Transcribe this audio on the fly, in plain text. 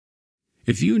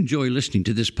If you enjoy listening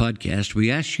to this podcast, we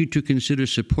ask you to consider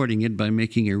supporting it by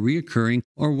making a recurring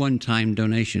or one-time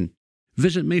donation.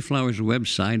 Visit Mayflower's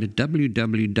website at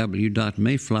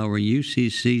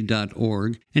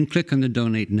www.mayflowerucc.org and click on the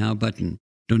Donate Now button.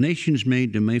 Donations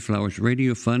made to Mayflower's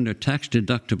Radio Fund are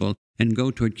tax-deductible and go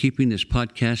toward keeping this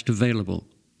podcast available.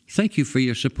 Thank you for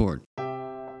your support.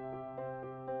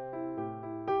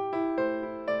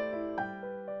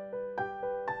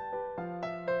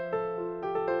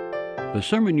 The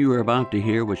sermon you are about to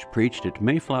hear was preached at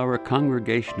Mayflower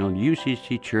Congregational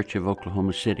UCC Church of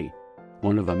Oklahoma City,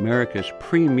 one of America's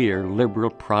premier liberal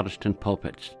Protestant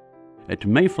pulpits. At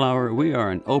Mayflower, we are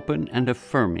an open and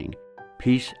affirming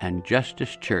peace and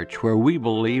justice church where we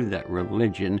believe that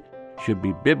religion should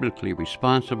be biblically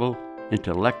responsible,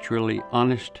 intellectually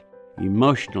honest,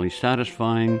 emotionally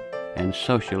satisfying, and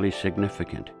socially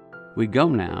significant. We go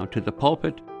now to the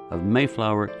pulpit of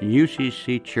Mayflower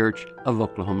UCC Church of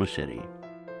Oklahoma City.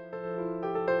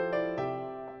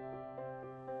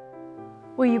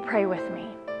 Will you pray with me?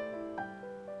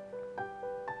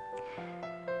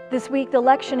 This week, the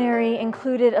lectionary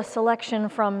included a selection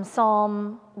from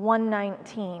Psalm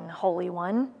 119, Holy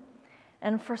One,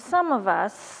 and for some of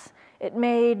us, it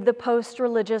made the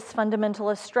post-religious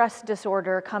fundamentalist stress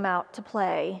disorder come out to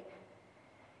play.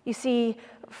 You see,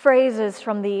 phrases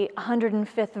from the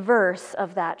 105th verse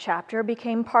of that chapter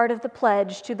became part of the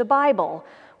pledge to the Bible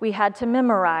we had to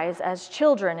memorize as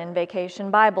children in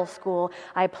vacation Bible school.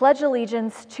 I pledge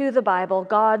allegiance to the Bible,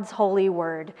 God's holy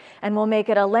word, and will make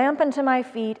it a lamp unto my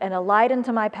feet and a light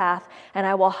unto my path, and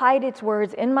I will hide its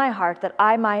words in my heart that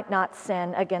I might not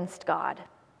sin against God.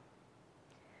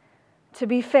 To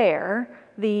be fair,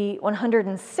 the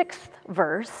 106th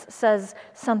verse says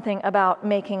something about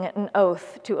making an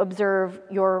oath to observe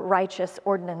your righteous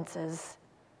ordinances.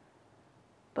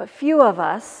 But few of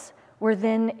us were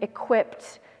then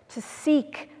equipped to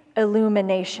seek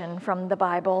illumination from the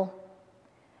Bible.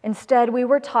 Instead, we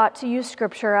were taught to use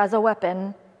Scripture as a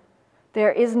weapon.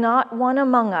 There is not one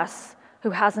among us who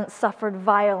hasn't suffered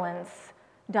violence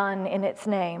done in its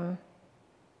name.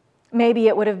 Maybe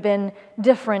it would have been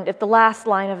different if the last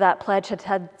line of that pledge had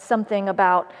had something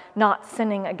about not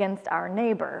sinning against our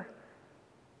neighbor.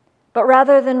 But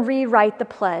rather than rewrite the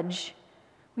pledge,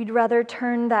 we'd rather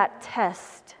turn that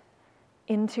test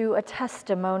into a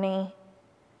testimony.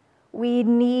 We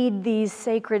need these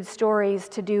sacred stories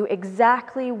to do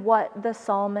exactly what the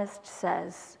psalmist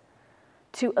says: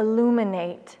 to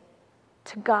illuminate,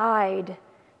 to guide,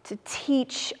 to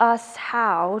teach us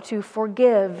how to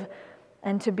forgive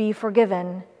and to be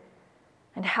forgiven,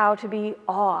 and how to be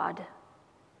awed.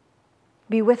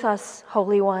 Be with us,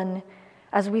 Holy One,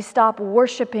 as we stop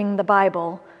worshiping the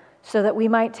Bible so that we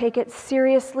might take it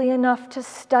seriously enough to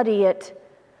study it,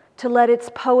 to let its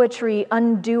poetry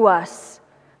undo us,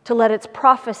 to let its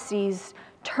prophecies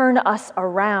turn us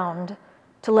around,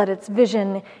 to let its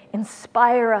vision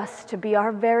inspire us to be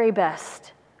our very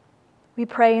best. We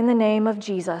pray in the name of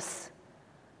Jesus,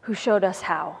 who showed us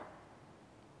how.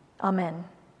 Amen.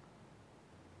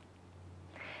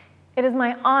 It is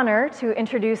my honor to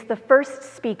introduce the first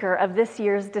speaker of this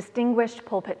year's Distinguished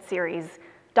Pulpit Series,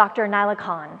 Dr. Nyla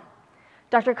Khan.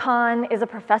 Dr. Khan is a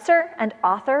professor and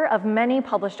author of many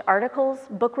published articles,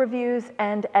 book reviews,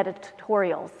 and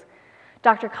editorials.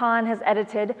 Dr. Khan has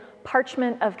edited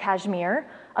Parchment of Kashmir,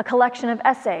 a collection of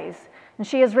essays, and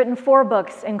she has written 4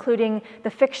 books, including The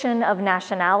Fiction of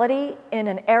Nationality in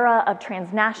an Era of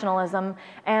Transnationalism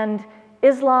and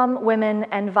Islam, Women,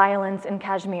 and Violence in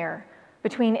Kashmir,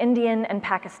 Between Indian and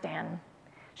Pakistan.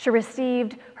 She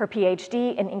received her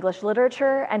PhD in English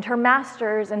literature and her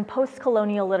master's in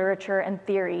post-colonial literature and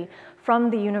theory from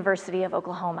the University of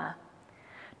Oklahoma.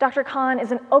 Dr. Khan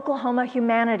is an Oklahoma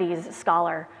humanities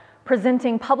scholar,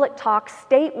 presenting public talks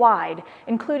statewide,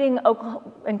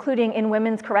 including in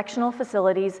women's correctional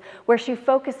facilities, where she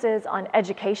focuses on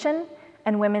education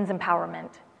and women's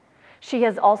empowerment. She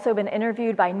has also been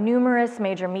interviewed by numerous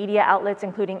major media outlets,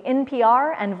 including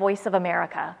NPR and Voice of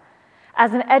America.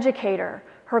 As an educator,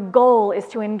 her goal is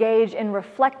to engage in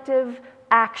reflective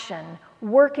action,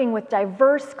 working with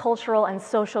diverse cultural and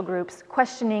social groups,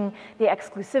 questioning the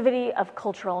exclusivity of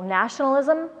cultural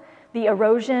nationalism, the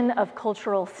erosion of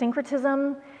cultural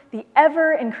syncretism, the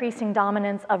ever-increasing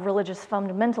dominance of religious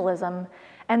fundamentalism,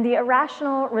 and the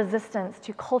irrational resistance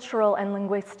to cultural and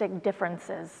linguistic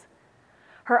differences.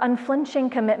 Her unflinching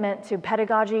commitment to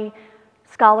pedagogy,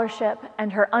 scholarship,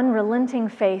 and her unrelenting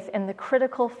faith in the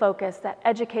critical focus that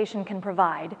education can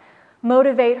provide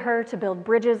motivate her to build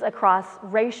bridges across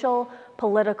racial,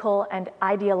 political, and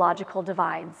ideological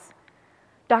divides.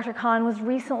 Dr. Khan was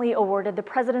recently awarded the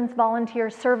President's Volunteer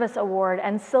Service Award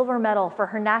and Silver Medal for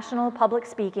her national public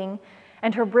speaking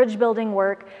and her bridge building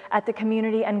work at the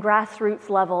community and grassroots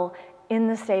level in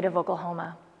the state of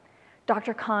Oklahoma.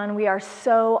 Dr. Khan, we are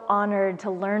so honored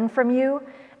to learn from you,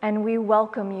 and we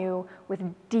welcome you with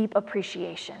deep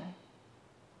appreciation.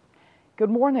 Good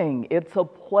morning. It's a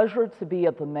pleasure to be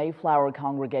at the Mayflower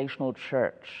Congregational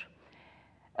Church.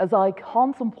 As I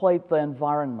contemplate the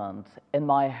environment in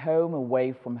my home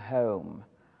away from home,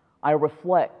 I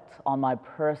reflect on my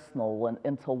personal and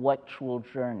intellectual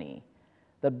journey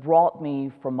that brought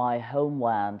me from my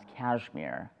homeland,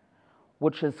 Kashmir,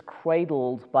 which is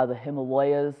cradled by the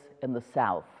Himalayas in the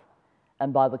south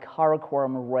and by the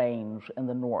Karakoram Range in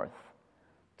the north,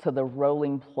 to the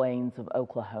rolling plains of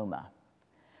Oklahoma.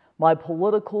 My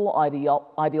political,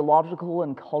 ideological,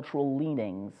 and cultural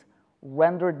leanings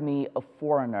rendered me a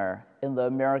foreigner in the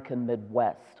American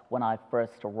Midwest when I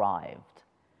first arrived.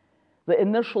 The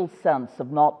initial sense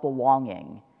of not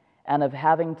belonging and of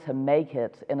having to make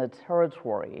it in a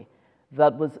territory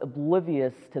that was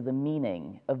oblivious to the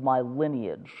meaning of my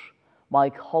lineage,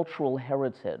 my cultural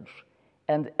heritage,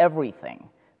 and everything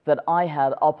that I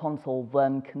had up until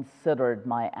then considered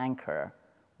my anchor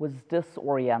was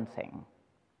disorienting.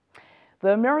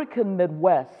 The American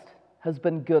Midwest has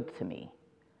been good to me.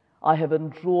 I have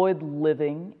enjoyed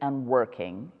living and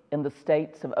working in the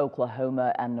states of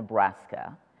Oklahoma and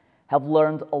Nebraska, have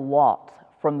learned a lot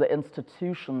from the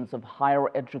institutions of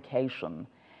higher education,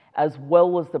 as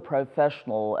well as the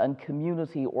professional and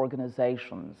community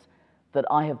organizations that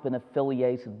I have been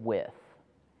affiliated with.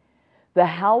 The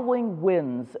howling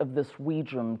winds of this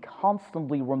region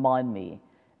constantly remind me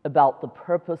about the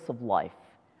purpose of life,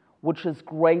 which is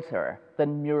greater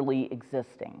than merely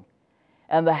existing.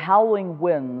 And the howling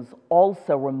winds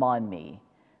also remind me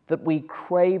that we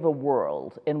crave a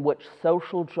world in which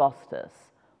social justice,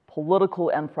 political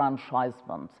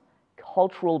enfranchisement,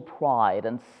 cultural pride,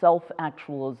 and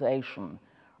self-actualization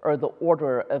are the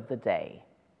order of the day.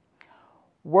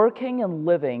 Working and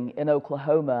living in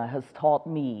Oklahoma has taught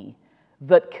me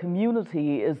that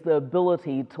community is the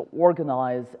ability to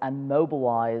organize and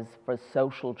mobilize for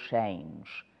social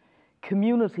change.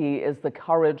 Community is the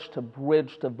courage to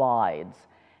bridge divides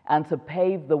and to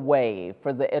pave the way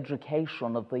for the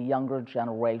education of the younger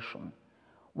generation,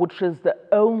 which is the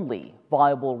only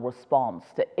viable response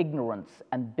to ignorance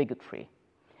and bigotry.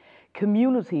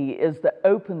 Community is the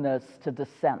openness to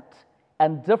dissent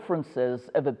and differences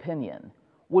of opinion,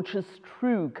 which is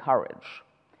true courage.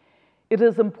 It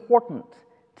is important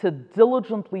to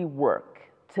diligently work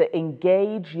to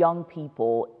engage young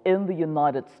people in the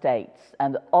United States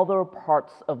and other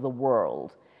parts of the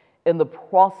world in the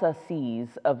processes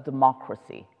of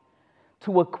democracy,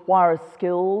 to acquire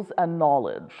skills and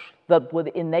knowledge that would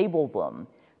enable them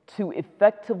to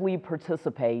effectively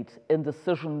participate in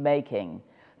decision-making,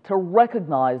 to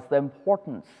recognize the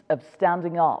importance of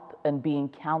standing up and being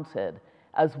counted,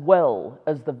 as well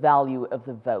as the value of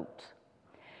the vote.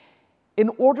 In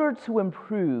order to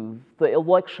improve the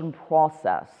election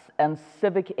process and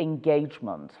civic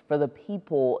engagement for the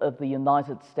people of the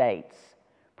United States,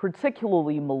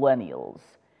 particularly millennials,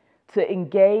 to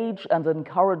engage and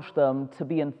encourage them to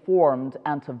be informed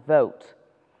and to vote,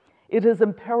 it is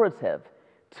imperative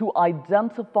to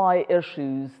identify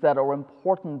issues that are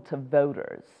important to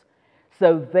voters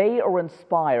so they are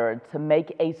inspired to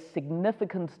make a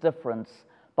significant difference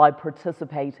by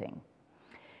participating.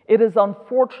 It is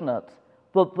unfortunate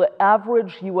that the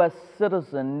average U.S.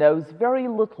 citizen knows very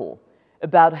little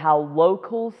about how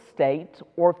local, state,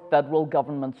 or federal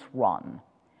governments run,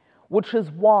 which is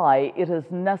why it is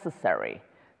necessary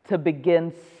to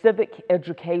begin civic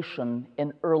education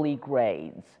in early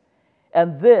grades.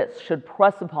 And this should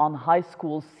press upon high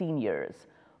school seniors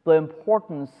the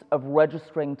importance of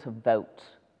registering to vote.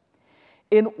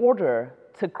 In order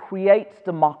to create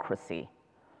democracy,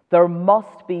 there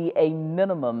must be a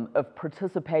minimum of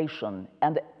participation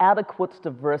and adequate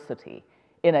diversity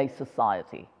in a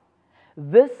society.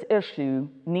 This issue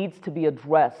needs to be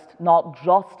addressed not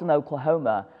just in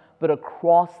Oklahoma, but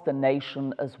across the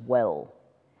nation as well.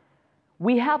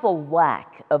 We have a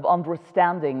lack of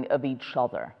understanding of each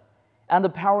other and a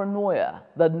paranoia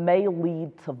that may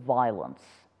lead to violence.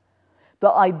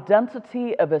 The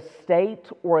identity of a state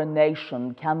or a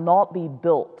nation cannot be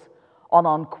built on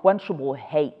unquenchable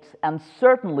hate, and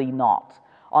certainly not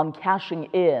on cashing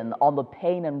in on the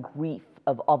pain and grief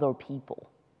of other people.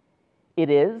 It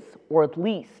is, or at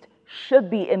least should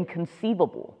be,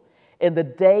 inconceivable in the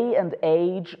day and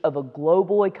age of a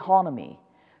global economy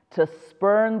to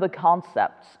spurn the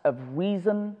concepts of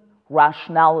reason,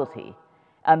 rationality,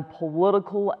 and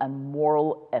political and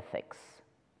moral ethics.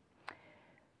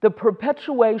 The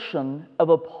perpetuation of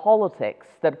a politics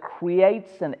that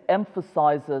creates and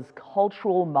emphasizes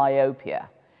cultural myopia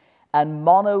and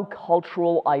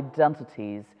monocultural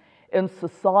identities in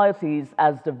societies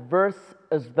as diverse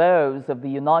as those of the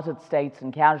United States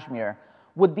and Kashmir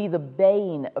would be the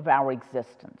bane of our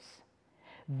existence.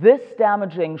 This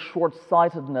damaging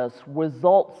short-sightedness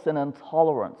results in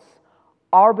intolerance,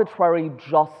 arbitrary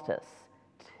justice,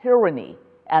 tyranny,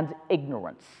 and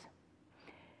ignorance.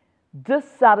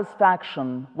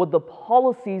 Dissatisfaction with the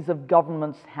policies of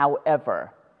governments,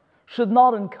 however, should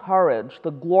not encourage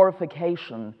the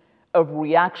glorification of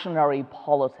reactionary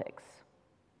politics.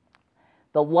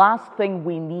 The last thing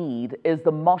we need is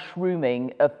the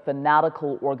mushrooming of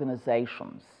fanatical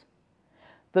organizations.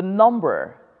 The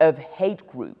number of hate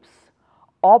groups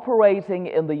operating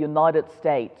in the United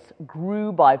States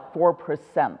grew by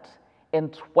 4% in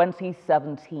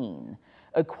 2017,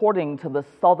 according to the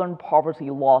Southern Poverty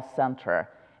Law Center,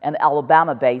 an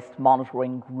Alabama-based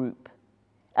monitoring group.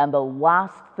 And the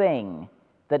last thing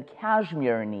that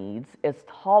Kashmir needs is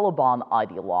Taliban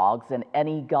ideologues in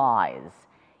any guise,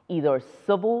 either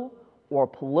civil or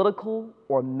political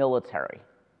or military.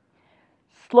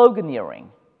 Sloganeering,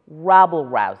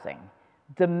 rabble-rousing,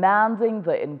 demanding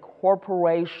the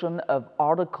incorporation of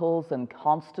articles and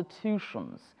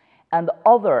constitutions and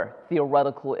other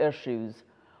theoretical issues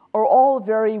are all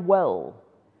very well,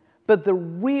 but the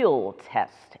real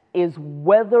test is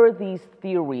whether these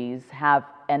theories have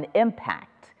an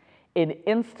impact in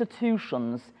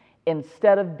institutions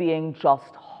instead of being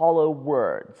just hollow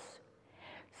words.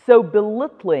 So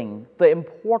belittling the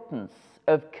importance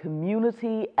of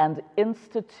community and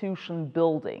institution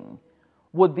building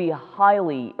would be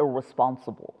highly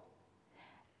irresponsible.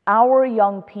 Our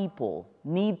young people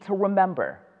need to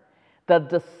remember that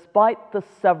despite the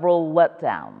several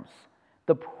letdowns,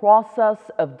 the process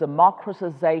of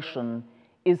democratization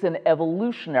is an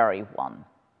evolutionary one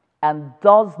and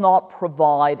does not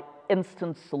provide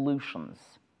instant solutions.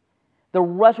 The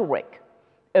rhetoric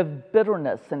of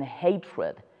bitterness and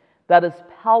hatred that is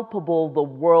palpable the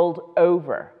world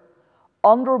over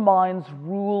undermines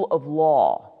rule of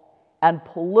law and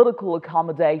political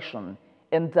accommodation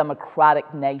in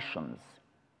democratic nations.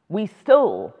 We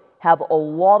still have a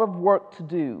lot of work to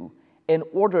do in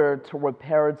order to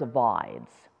repair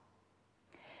divides.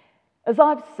 As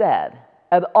I've said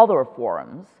at other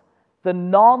forums, the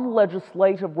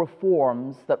non-legislative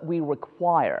reforms that we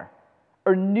require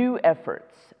are new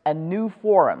efforts and new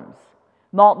forums,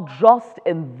 not just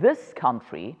in this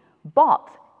country, but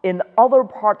in other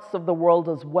parts of the world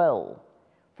as well,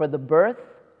 for the birth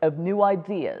of new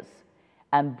ideas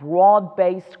and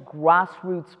broad-based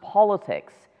grassroots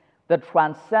politics that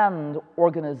transcend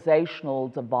organizational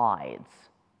divides.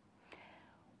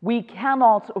 We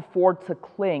cannot afford to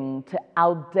cling to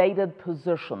outdated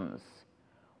positions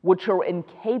which are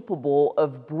incapable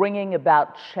of bringing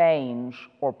about change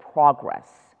or progress.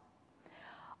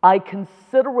 I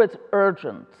consider it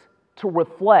urgent to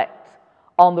reflect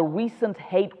on the recent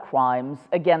hate crimes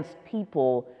against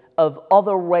people of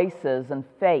other races and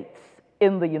faiths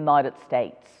in the United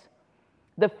States.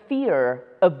 The fear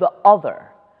of the other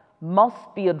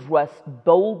must be addressed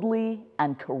boldly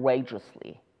and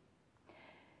courageously.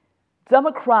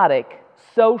 Democratic,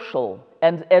 social,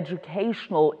 and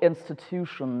educational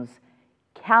institutions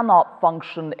cannot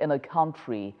function in a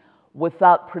country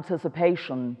without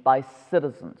participation by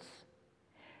citizens.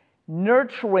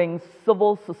 Nurturing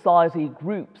civil society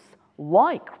groups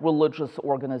like religious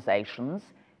organizations,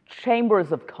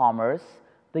 chambers of commerce,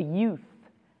 the youth,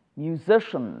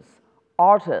 musicians,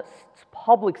 artists,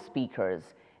 public speakers,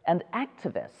 and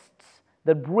activists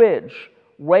that bridge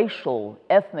racial,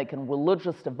 ethnic, and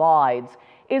religious divides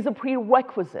is a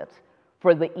prerequisite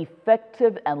for the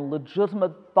effective and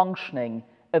legitimate functioning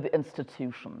of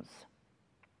institutions.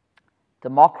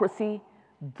 Democracy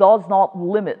does not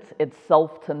limit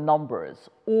itself to numbers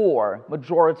or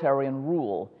majoritarian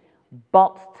rule,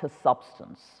 but to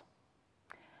substance.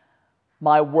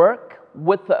 My work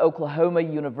with the Oklahoma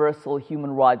Universal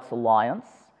Human Rights Alliance,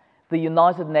 the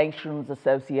United Nations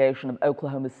Association of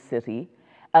Oklahoma City,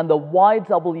 and the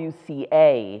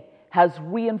YWCA has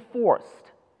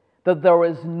reinforced that there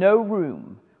is no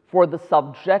room for the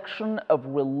subjection of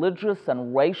religious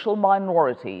and racial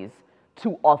minorities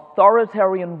to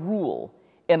authoritarian rule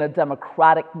in a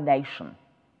democratic nation.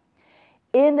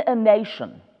 In a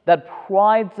nation that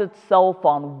prides itself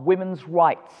on women's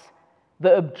rights,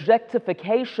 the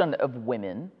objectification of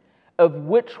women, of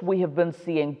which we have been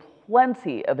seeing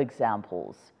plenty of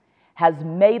examples, has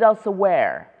made us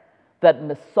aware that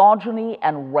misogyny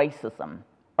and racism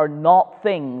are not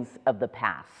things of the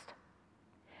past.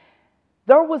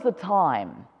 There was a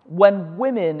time when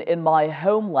women in my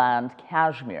homeland,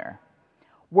 Kashmir,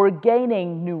 were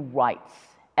gaining new rights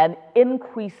and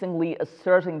increasingly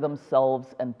asserting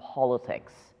themselves in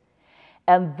politics.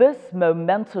 And this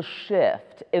momentous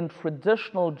shift in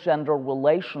traditional gender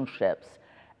relationships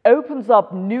opens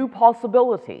up new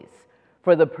possibilities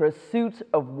for the pursuit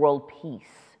of world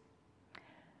peace.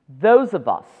 Those of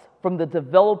us from the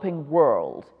developing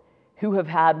world who have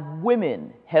had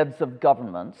women heads of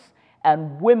governments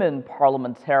and women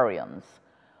parliamentarians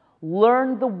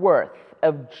learned the worth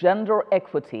of gender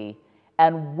equity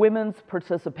and women's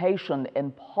participation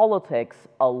in politics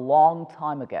a long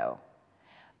time ago.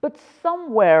 But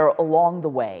somewhere along the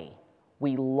way,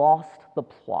 we lost the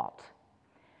plot.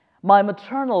 My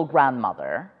maternal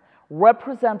grandmother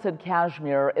represented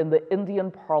Kashmir in the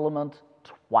Indian Parliament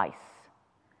twice.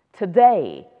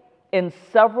 Today, in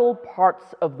several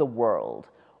parts of the world,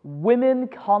 women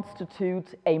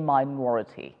constitute a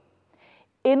minority,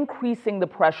 increasing the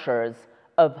pressures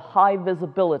of high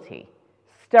visibility,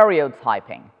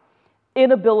 stereotyping,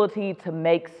 inability to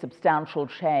make substantial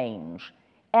change,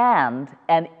 and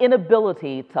an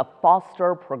inability to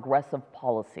foster progressive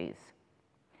policies.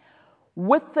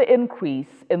 With the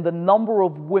increase in the number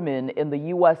of women in the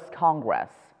US Congress,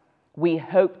 we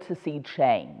hope to see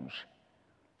change.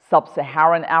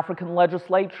 Sub-Saharan African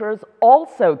legislatures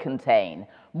also contain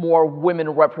more women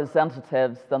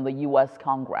representatives than the US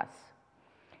Congress.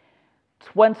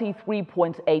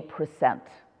 23.8%.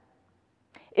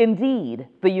 Indeed,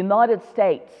 the United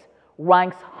States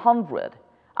ranks 100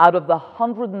 out of the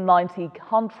 190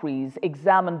 countries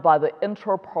examined by the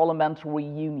Inter-Parliamentary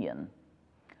Union,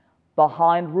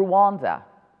 behind Rwanda,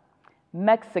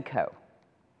 Mexico,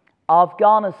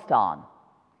 Afghanistan,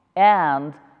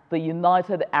 and the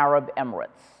United Arab Emirates.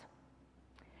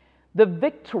 The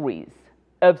victories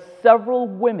of several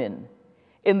women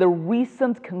in the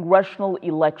recent congressional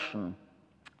election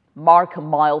mark a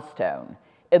milestone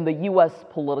in the US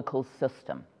political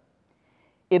system.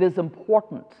 It is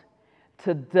important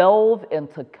to delve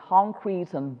into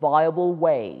concrete and viable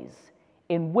ways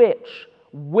in which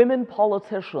women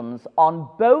politicians on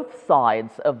both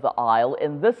sides of the aisle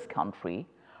in this country,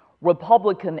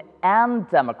 Republican and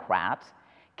Democrat,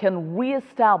 can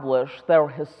reestablish their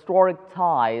historic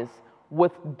ties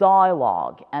with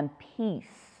dialogue and peace,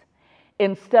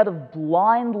 instead of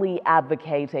blindly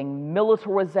advocating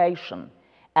militarization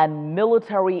and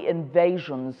military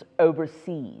invasions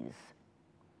overseas.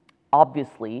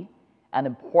 Obviously, an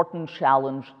important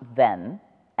challenge then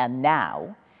and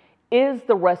now is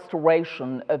the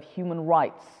restoration of human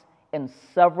rights in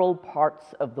several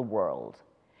parts of the world,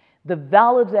 the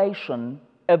validation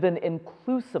of an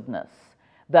inclusiveness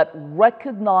that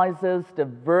recognizes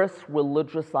diverse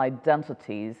religious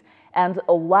identities and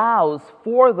allows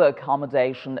for the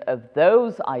accommodation of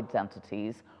those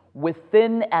identities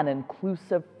within an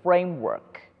inclusive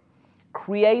framework,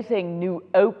 creating new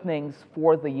openings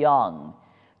for the young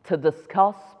to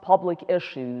discuss public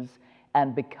issues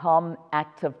and become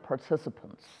active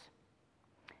participants.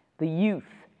 The youth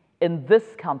in this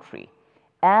country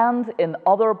and in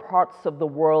other parts of the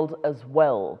world as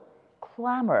well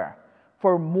clamor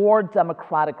for more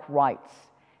democratic rights,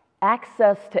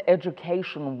 access to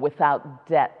education without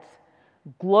debt,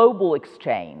 global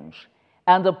exchange,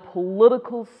 and a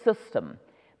political system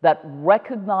that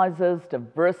recognizes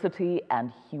diversity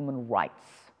and human rights.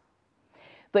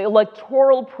 The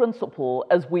electoral principle,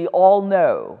 as we all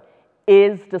know,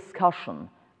 is discussion,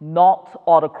 not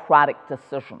autocratic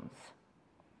decisions.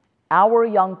 Our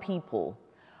young people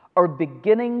are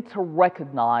beginning to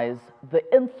recognize the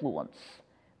influence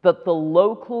that the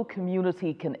local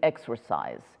community can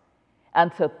exercise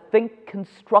and to think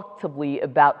constructively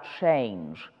about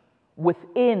change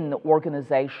within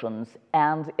organizations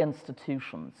and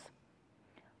institutions.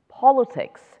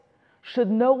 Politics should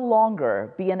no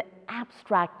longer be an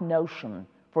abstract notion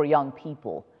for young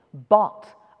people, but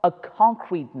a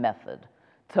concrete method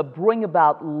to bring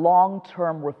about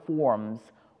long-term reforms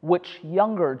which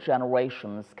younger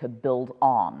generations could build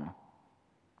on.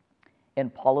 In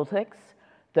politics,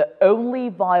 the only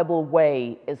viable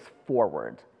way is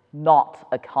forward, not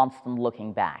a constant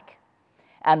looking back.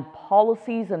 And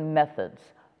policies and methods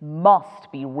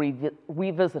must be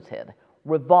revisited,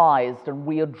 revised, and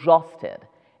readjusted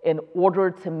in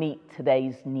order to meet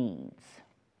today's needs.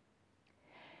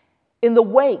 In the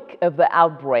wake of the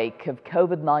outbreak of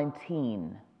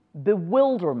COVID-19,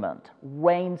 bewilderment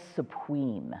reigns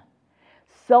supreme.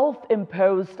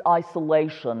 Self-imposed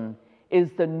isolation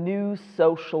is the new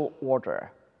social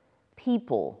order.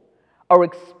 People are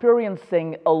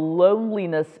experiencing a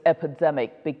loneliness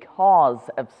epidemic because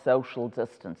of social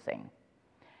distancing.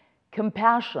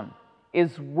 Compassion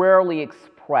is rarely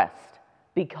expressed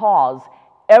because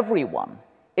everyone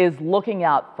is looking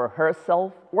out for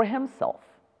herself or himself.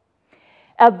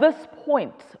 At this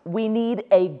point, we need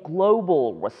a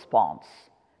global response,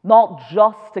 not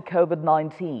just to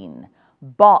COVID-19,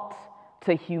 but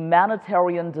to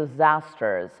humanitarian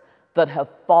disasters that have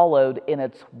followed in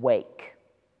its wake.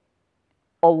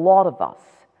 A lot of us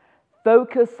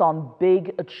focus on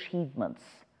big achievements,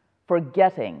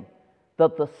 forgetting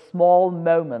that the small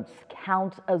moments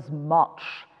count as much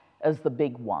as the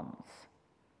big ones.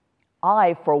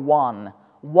 I, for one,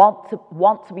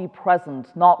 want to be present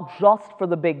not just for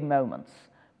the big moments,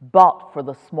 but for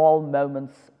the small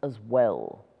moments as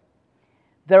well.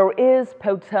 There is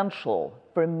potential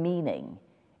for meaning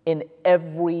in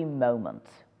every moment.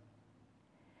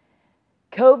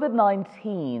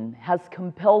 COVID-19 has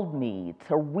compelled me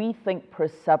to rethink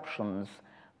perceptions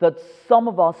that some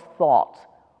of us thought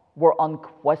were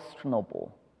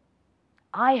unquestionable.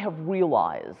 I have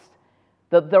realized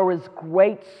that there is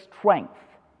great strength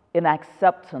in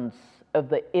acceptance of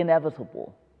the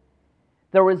inevitable.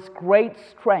 There is great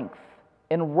strength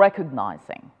in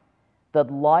recognizing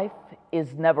that life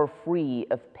is never free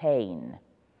of pain,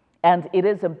 and it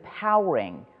is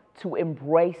empowering to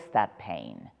embrace that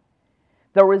pain.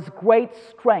 There is great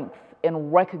strength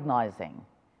in recognizing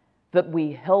that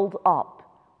we held up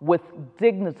with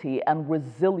dignity and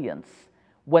resilience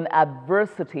when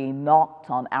adversity knocked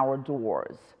on our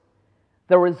doors.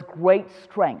 There is great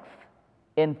strength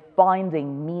in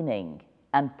finding meaning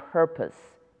and purpose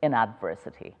in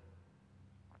adversity.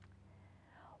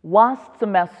 Last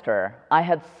semester, I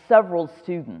had several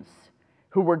students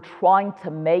who were trying to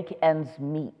make ends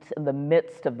meet in the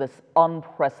midst of this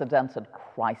unprecedented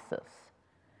crisis.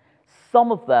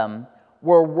 Some of them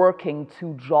were working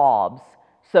 2 jobs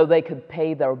so they could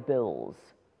pay their bills.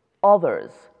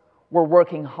 Others were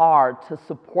working hard to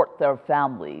support their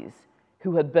families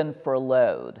who had been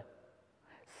furloughed.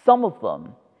 Some of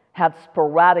them had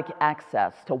sporadic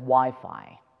access to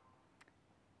Wi-Fi.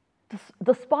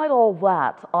 Despite all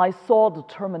that, I saw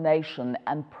determination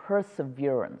and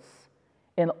perseverance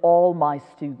in all my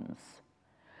students.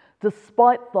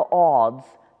 Despite the odds,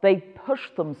 they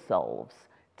pushed themselves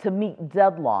to meet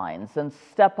deadlines and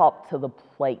step up to the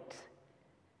plate.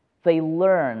 They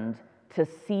learned to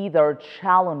see their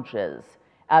challenges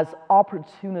as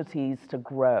opportunities to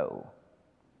grow.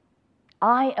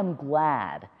 I am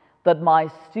glad that my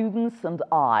students and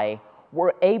I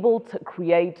were able to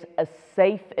create a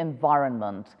safe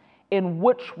environment in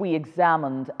which we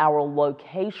examined our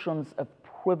locations of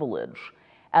privilege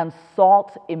and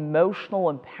sought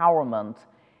emotional empowerment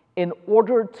in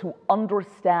order to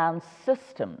understand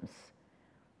systems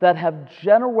that have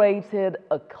generated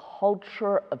a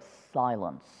culture of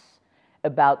silence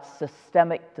about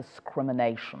systemic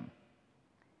discrimination.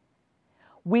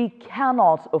 We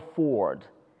cannot afford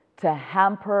to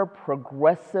hamper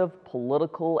progressive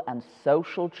political and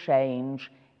social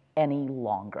change any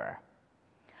longer.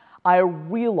 I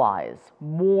realize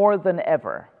more than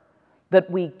ever that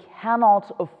we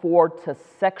cannot afford to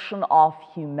section off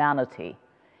humanity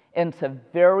into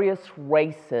various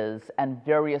races and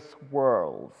various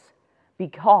worlds,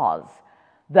 because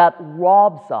that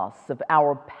robs us of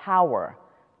our power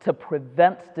to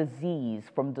prevent disease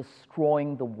from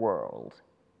destroying the world.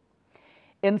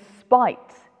 In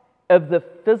spite of the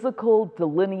physical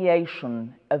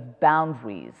delineation of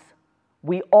boundaries,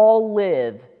 we all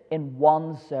live in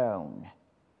one zone.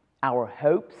 Our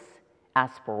hopes,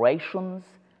 aspirations,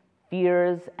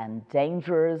 fears, and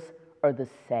dangers are the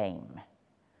same.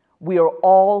 We are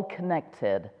all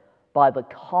connected by the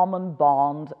common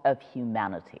bond of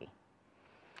humanity.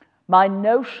 My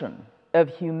notion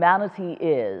of humanity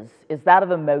is that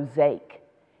of a mosaic,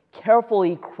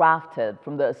 carefully crafted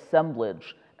from the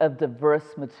assemblage of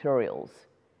diverse materials.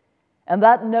 And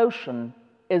that notion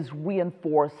is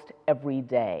reinforced every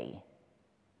day.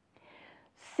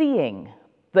 Seeing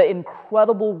the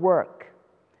incredible work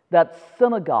that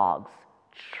synagogues,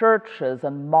 churches,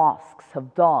 and mosques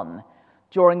have done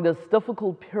during this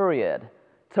difficult period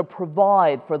to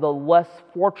provide for the less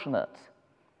fortunate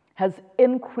has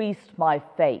increased my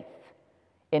faith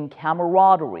in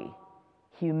camaraderie,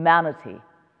 humanity,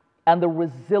 and the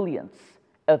resilience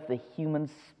of the human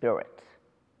spirit.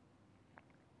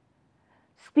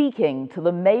 Speaking to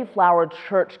the Mayflower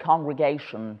Church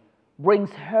congregation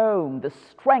brings home the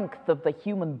strength of the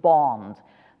human bond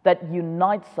that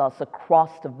unites us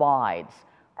across divides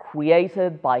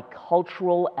created by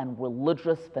cultural and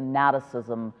religious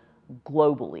fanaticism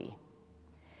globally.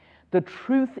 The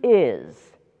truth is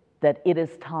that it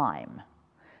is time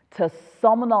to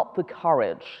summon up the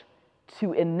courage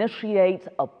to initiate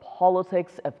a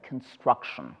politics of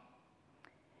construction?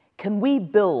 Can we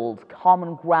build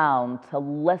common ground to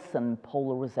lessen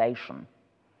polarization?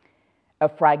 A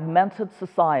fragmented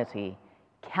society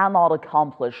cannot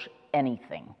accomplish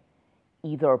anything,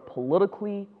 either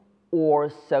politically or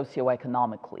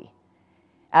socioeconomically.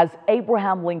 As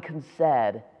Abraham Lincoln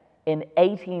said in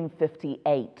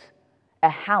 1858, a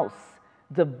house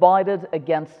divided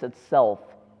against itself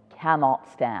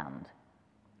cannot stand.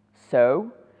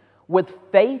 So, with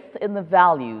faith in the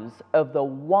values of the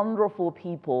wonderful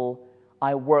people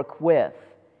I work with,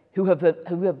 who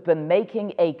have been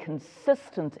making a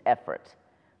consistent effort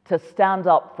to stand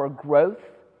up for growth,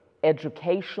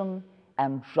 education,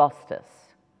 and justice,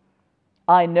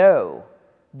 I know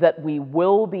that we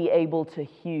will be able to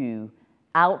hew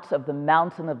out of the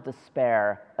mountain of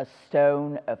despair a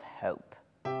stone of hope.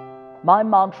 My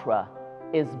mantra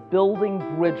is building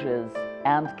bridges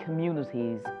and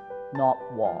communities, not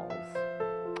walls.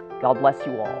 God bless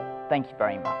you all. Thank you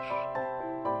very much.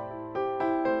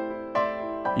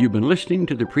 You've been listening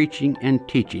to the preaching and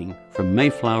teaching from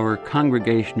Mayflower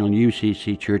Congregational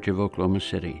UCC Church of Oklahoma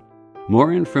City.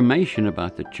 More information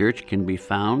about the church can be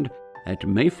found at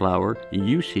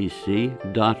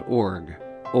mayflowerucc.org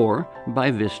or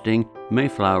by visiting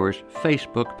Mayflower's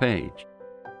Facebook page.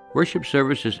 Worship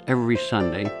services every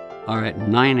Sunday are at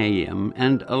 9 a.m.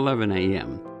 and 11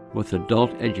 a.m., with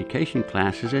adult education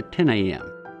classes at 10 a.m.,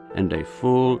 and a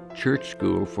full church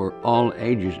school for all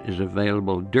ages is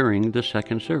available during the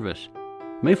second service.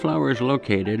 Mayflower is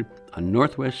located on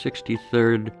Northwest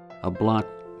 63rd, a block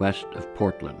west of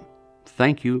Portland.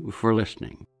 Thank you for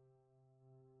listening.